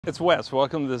It's Wes,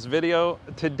 welcome to this video.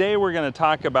 Today we're going to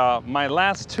talk about my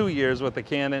last 2 years with the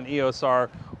Canon EOS R,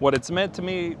 what it's meant to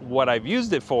me, what I've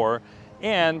used it for,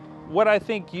 and what I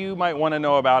think you might want to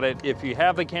know about it if you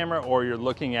have the camera or you're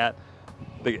looking at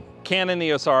the Canon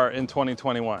EOS R in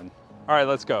 2021. All right,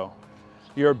 let's go.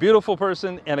 You're a beautiful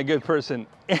person and a good person.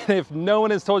 And if no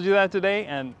one has told you that today,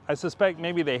 and I suspect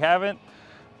maybe they haven't,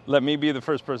 let me be the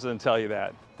first person to tell you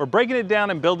that. We're breaking it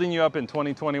down and building you up in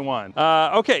 2021.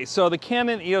 Okay, so the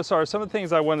Canon EOS R, some of the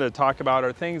things I wanted to talk about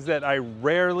are things that I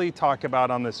rarely talk about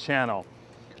on this channel.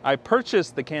 I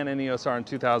purchased the Canon EOS R in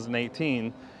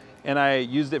 2018 and I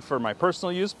used it for my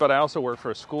personal use, but I also work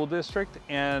for a school district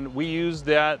and we use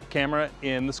that camera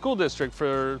in the school district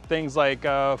for things like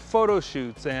photo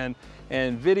shoots and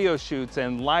video shoots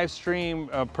and live stream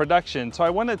production. So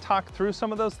I want to talk through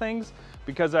some of those things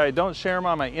because I don't share them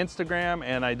on my Instagram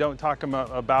and I don't talk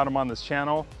about them on this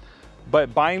channel.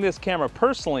 But buying this camera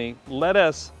personally led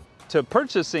us to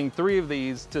purchasing 3 of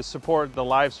these to support the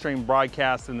live stream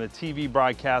broadcast and the TV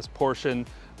broadcast portion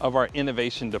of our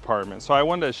innovation department. So I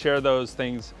wanted to share those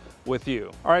things with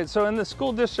you. All right, so in the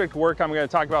school district work, I'm going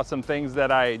to talk about some things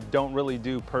that I don't really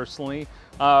do personally.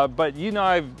 But you know,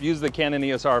 I've used the Canon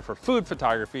EOS R for food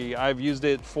photography. I've used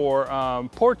it for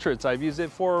portraits. I've used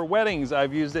it for weddings.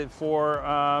 I've used it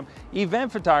for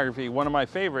event photography. One of my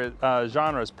favorite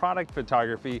genres, product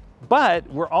photography. But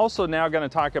we're also now going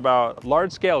to talk about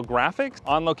large-scale graphics,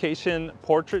 on-location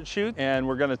portrait shoot, and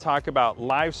we're going to talk about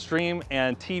live stream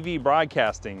and TV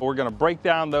broadcasting. We're going to break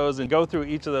down those and go through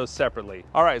each of those separately.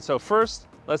 All right, so first,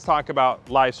 let's talk about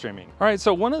live streaming. All right,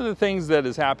 so one of the things that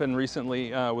has happened recently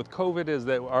with COVID is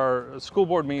that our school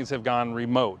board meetings have gone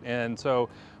remote. And so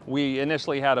we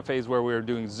initially had a phase where we were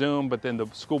doing Zoom, but then the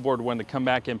school board wanted to come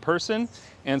back in person.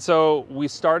 And so we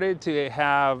started to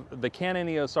have the Canon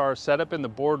EOS R set up in the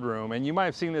boardroom. And you might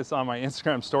have seen this on my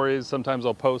Instagram stories. Sometimes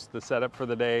I'll post the setup for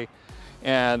the day.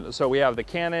 And so we have the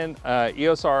Canon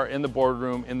EOS R in the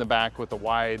boardroom in the back with a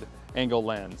wide angle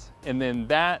lens. And then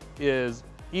that is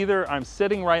either I'm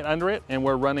sitting right under it and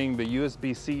we're running the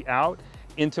USB-C out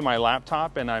into my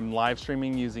laptop and I'm live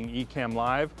streaming using Ecamm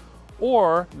Live,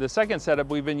 or the second setup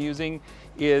we've been using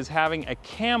is having a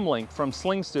cam link from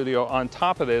Sling Studio on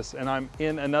top of this, and I'm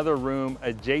in another room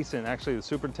adjacent, actually the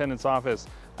superintendent's office.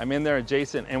 I'm in there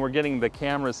adjacent and we're getting the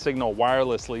camera signal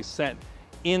wirelessly sent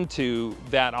into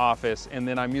that office, and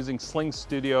then I'm using Sling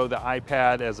Studio, the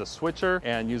iPad, as a switcher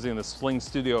and using the Sling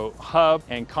Studio hub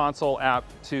and console app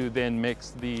to then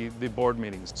mix the board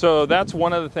meetings. So that's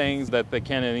one of the things that the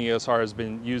Canon EOS R has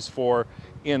been used for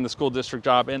in the school district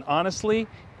job, and honestly,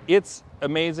 it's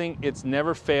amazing. It's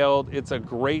never failed. It's a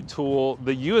great tool.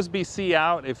 The USB-C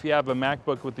out, if you have a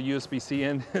MacBook with the USB-C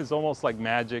in, is almost like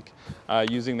magic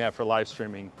using that for live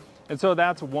streaming. And so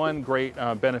that's one great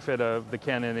benefit of the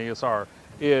Canon EOS R,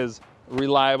 is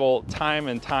reliable time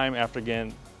and time after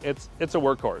again. It's a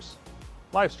workhorse.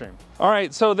 Live stream. All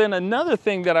right, so then another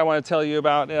thing that I want to tell you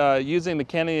about using the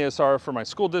Canon EOS R for my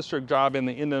school district job in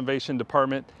the innovation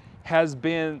department has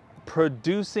been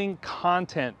producing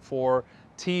content for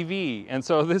TV. And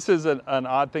so this is an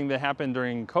odd thing that happened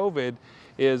during COVID,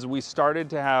 is we started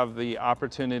to have the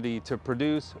opportunity to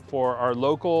produce for our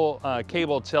local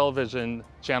cable television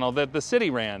channel that the city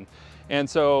ran. And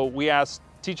so we asked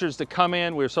teachers to come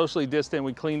in. We were socially distant,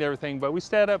 we cleaned everything, but we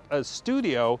set up a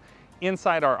studio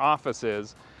inside our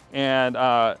offices. And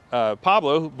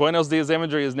Pablo, Buenos Dias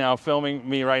Imagery, is now filming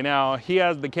me right now. He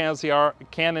has the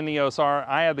Canon EOS R,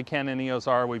 I have the Canon EOS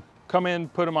R. We come in,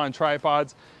 put them on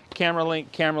tripods, camera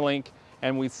link,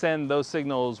 and we send those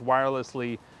signals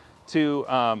wirelessly to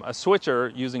a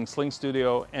switcher using Sling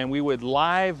Studio, and we would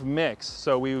live mix.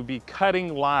 So we would be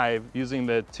cutting live using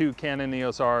the 2 Canon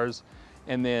EOS Rs,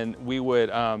 and then we would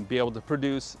be able to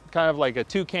produce kind of like a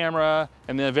 2-camera,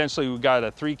 and then eventually we got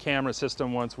a 3-camera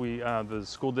system once we, the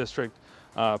school district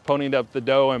ponied up the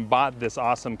dough and bought this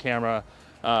awesome camera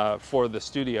for the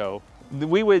studio.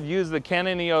 We would use the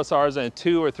Canon EOS Rs in a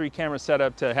 2 or 3 camera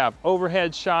setup to have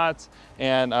overhead shots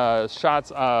and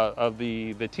shots of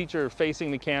the teacher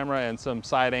facing the camera and some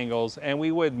side angles, and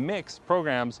we would mix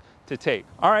programs to tape.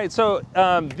 All right, so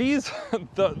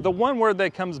the one word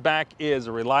that comes back is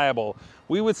reliable.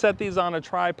 We would set these on a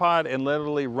tripod and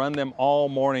literally run them all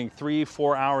morning,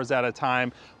 3-4 hours at a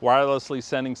time, wirelessly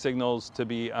sending signals to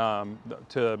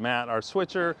Matt, our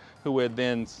switcher, who would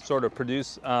then sort of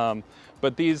produce.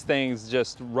 But these things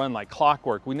just run like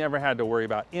clockwork. We never had to worry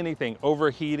about anything,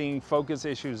 overheating, focus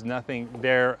issues, nothing.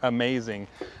 They're amazing.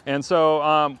 And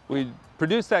so we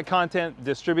produce that content,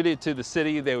 distribute it to the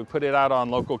city. They would put it out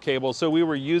on local cable. So we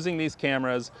were using these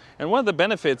cameras. And one of the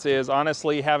benefits is,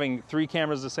 honestly, having 3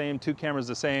 cameras the same, 2 cameras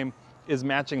the same, is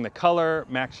matching the color,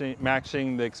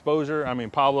 matching the exposure. I mean,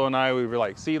 Pablo and I, we were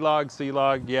like, C-log,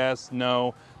 yes,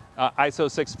 no, ISO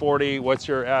 640, what's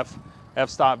your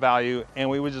f-stop value? And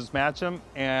we would just match them,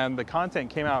 and the content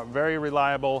came out very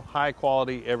reliable, high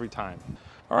quality every time.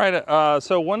 All right,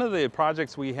 so one of the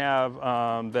projects we have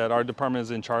that our department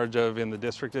is in charge of in the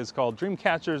district is called Dream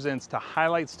Catchers, and it's to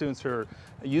highlight students who are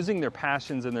using their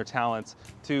passions and their talents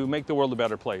to make the world a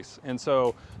better place. And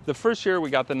so the first year we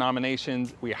got the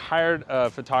nominations, we hired a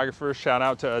photographer, shout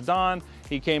out to Adon.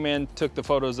 He came in, took the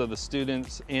photos of the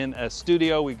students in a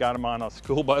studio. We got him on a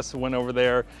school bus, went over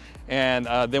there, and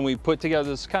then we put together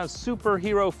this kind of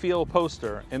superhero feel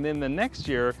poster. And then the next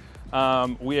year,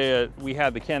 we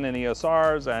had the Canon EOS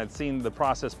Rs. I had seen the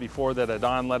process before that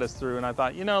Adon led us through, and I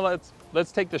thought, you know,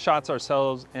 let's take the shots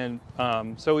ourselves. And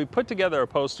so we put together a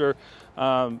poster.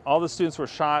 All the students were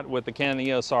shot with the Canon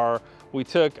EOS R. We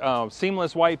took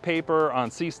seamless white paper on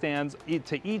C-stands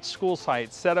to each school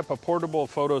site, set up a portable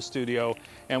photo studio,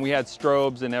 and we had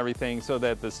strobes and everything so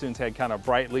that the students had kind of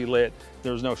brightly lit.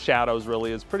 There was no shadows really.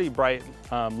 It was pretty bright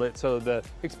lit, so the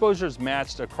exposures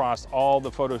matched across all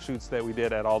the photo shoots that we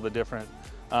did at all the different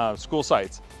school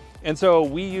sites. And so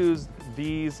we used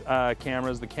these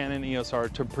cameras, the Canon EOS R,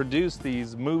 to produce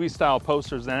these movie-style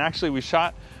posters. And actually, we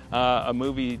shot a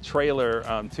movie trailer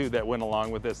too that went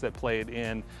along with this that played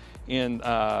in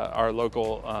our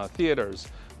local theaters.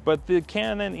 But the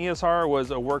Canon EOS R was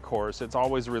a workhorse. It's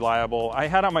always reliable. I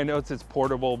had on my notes it's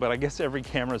portable, but I guess every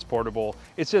camera is portable.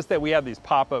 It's just that we have these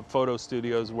pop-up photo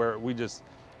studios where we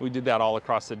did that all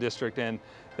across the district, and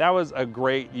that was a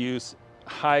great use,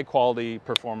 high quality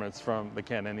performance from the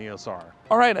Canon EOS R.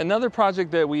 All right, another project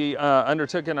that we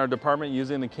undertook in our department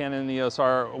using the Canon EOS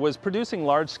R was producing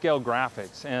large scale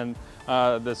graphics. And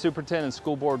the superintendent and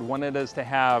school board wanted us to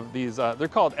have these, they're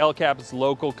called LCAPs,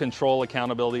 Local Control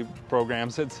Accountability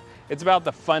Programs. It's about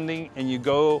the funding, and you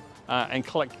go and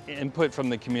collect input from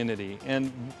the community.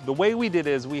 And the way we did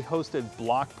is we hosted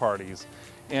block parties.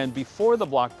 And before the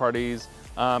block parties,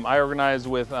 I organized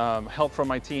with help from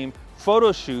my team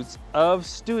photo shoots of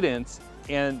students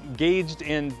and engaged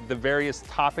in the various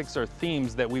topics or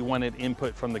themes that we wanted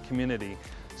input from the community.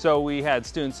 So we had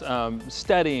students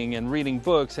studying and reading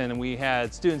books, and we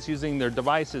had students using their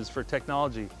devices for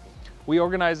technology. We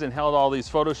organized and held all these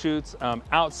photo shoots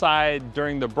outside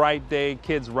during the bright day,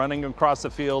 kids running across the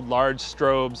field, large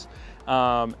strobes,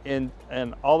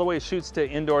 and all the way shoots to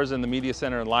indoors in the media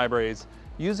center and libraries,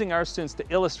 using our students to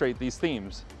illustrate these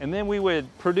themes. And then we would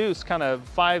produce kind of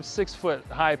 5-6 foot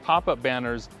high pop-up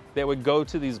banners that would go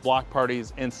to these block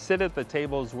parties and sit at the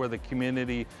tables where the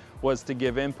community was to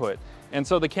give input. And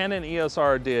so the Canon EOS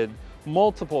R did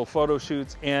multiple photo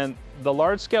shoots, and the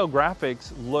large-scale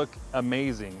graphics look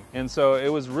amazing. And so it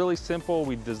was really simple.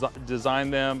 We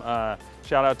designed them.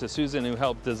 Shout out to Susan, who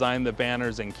helped design the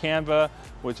banners in Canva,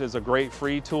 which is a great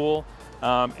free tool.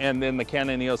 And then the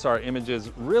Canon EOS R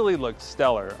images really looked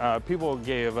stellar. People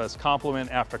gave us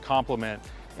compliment after compliment,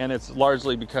 and it's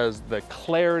largely because the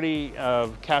clarity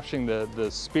of capturing the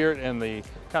spirit and the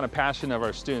kind of passion of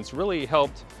our students really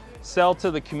helped sell to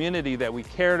the community that we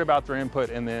cared about their input,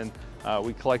 and then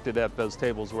we collected at those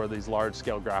tables where these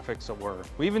large-scale graphics were.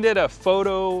 We even did a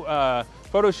photo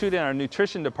shoot in our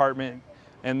nutrition department,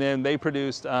 and then they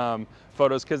produced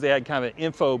photos because they had kind of an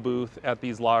info booth at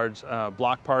these large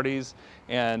block parties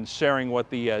and sharing what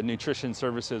the nutrition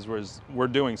services were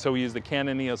doing. So we used the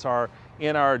Canon EOS R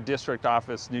in our district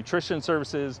office nutrition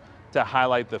services to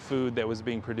highlight the food that was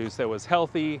being produced that was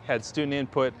healthy, had student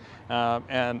input,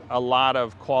 and a lot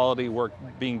of quality work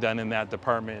being done in that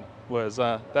department.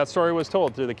 That story was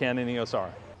told through the Canon EOS R.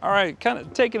 All right, kind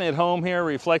of taking it home here,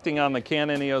 reflecting on the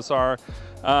Canon EOS R.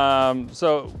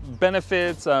 So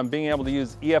benefits, being able to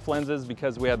use EF lenses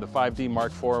because we had the 5D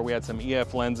Mark IV, we had some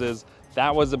EF lenses.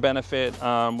 That was a benefit.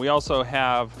 We also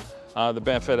have the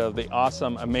benefit of the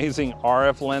awesome, amazing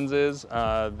RF lenses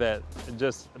that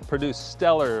just produce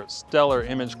stellar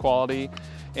image quality.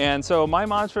 And so my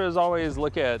mantra is always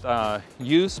look at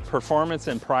use, performance,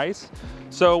 and price.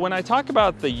 So when I talk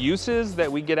about the uses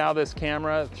that we get out of this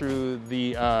camera through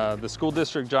the school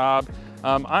district job,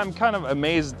 I'm kind of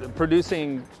amazed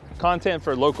producing content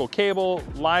for local cable,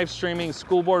 live streaming,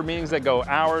 school board meetings that go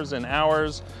hours and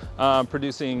hours,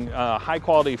 producing high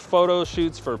quality photo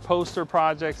shoots for poster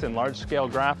projects and large scale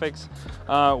graphics.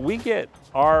 We get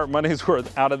our money's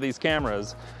worth out of these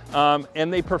cameras,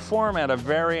 and they perform at a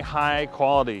very high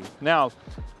quality. Now,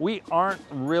 we aren't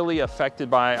really affected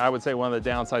by, I would say one of the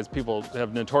downsides people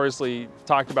have notoriously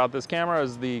talked about this camera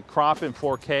is the crop in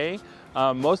 4K.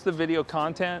 Most of the video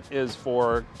content is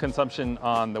for consumption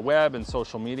on the web and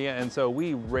social media, and so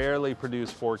we rarely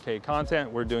produce 4K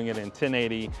content. We're doing it in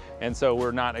 1080, and so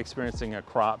we're not experiencing a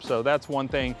crop. So that's one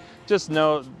thing. Just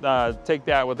know, take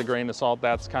that with a grain of salt.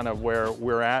 That's kind of where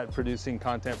we're at producing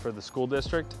content for the school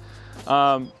district.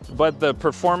 But the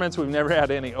performance, we've never had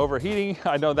any overheating.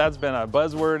 I know that's been a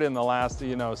buzzword in the last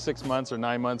 6 months or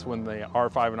 9 months when the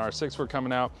R5 and R6 were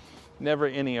coming out. Never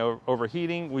any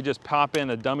overheating. We just pop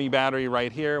in a dummy battery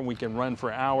right here and we can run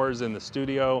for hours in the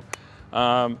studio.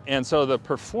 And so the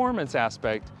performance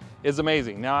aspect is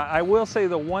amazing. Now, I will say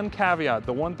the one caveat,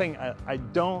 the one thing I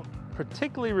don't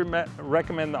particularly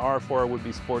recommend the R for would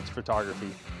be sports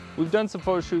photography. We've done some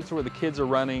photo shoots where the kids are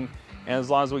running, and as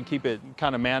long as we keep it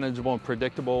kind of manageable and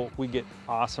predictable, we get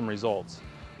awesome results.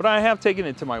 But I have taken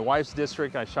it to my wife's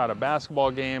district. I shot a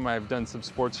basketball game. I've done some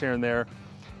sports here and there,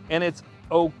 and it's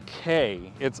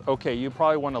okay. It's okay. You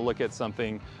probably want to look at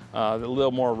something a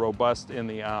little more robust in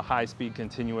the high-speed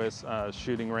continuous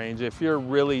shooting range if you're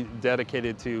really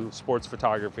dedicated to sports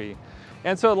photography.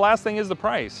 And so the last thing is the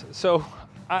price. So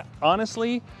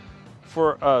honestly,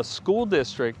 for a school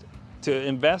district to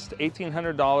invest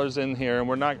 $1,800 in here, and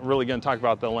we're not really going to talk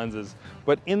about the lenses,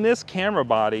 but in this camera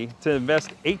body, to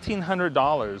invest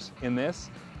 $1,800 in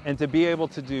this and to be able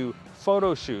to do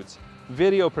photo shoots,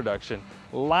 video production,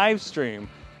 live stream,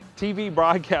 TV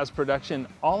broadcast production,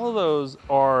 all of those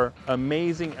are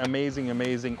amazing, amazing,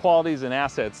 amazing qualities and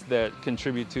assets that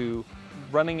contribute to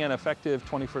running an effective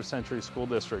 21st century school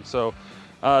district. So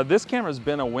this camera's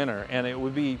been a winner, and it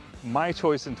would be my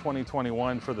choice in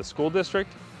 2021 for the school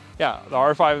district. Yeah, the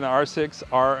R5 and the R6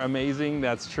 are amazing,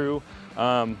 that's true.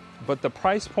 But the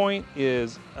price point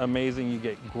is amazing. You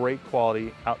get great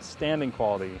quality, outstanding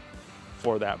quality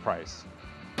for that price.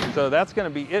 So that's going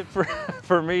to be it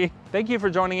for me. Thank you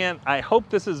for joining in. I hope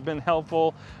this has been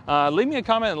helpful. Leave me a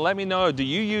comment and let me know, do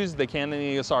you use the Canon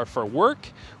EOS R for work?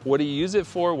 What do you use it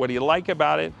for? What do you like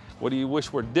about it? What do you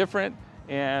wish were different?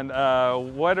 And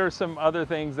what are some other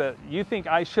things that you think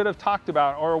I should have talked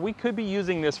about or we could be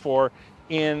using this for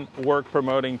in work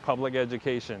promoting public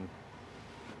education?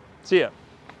 See ya.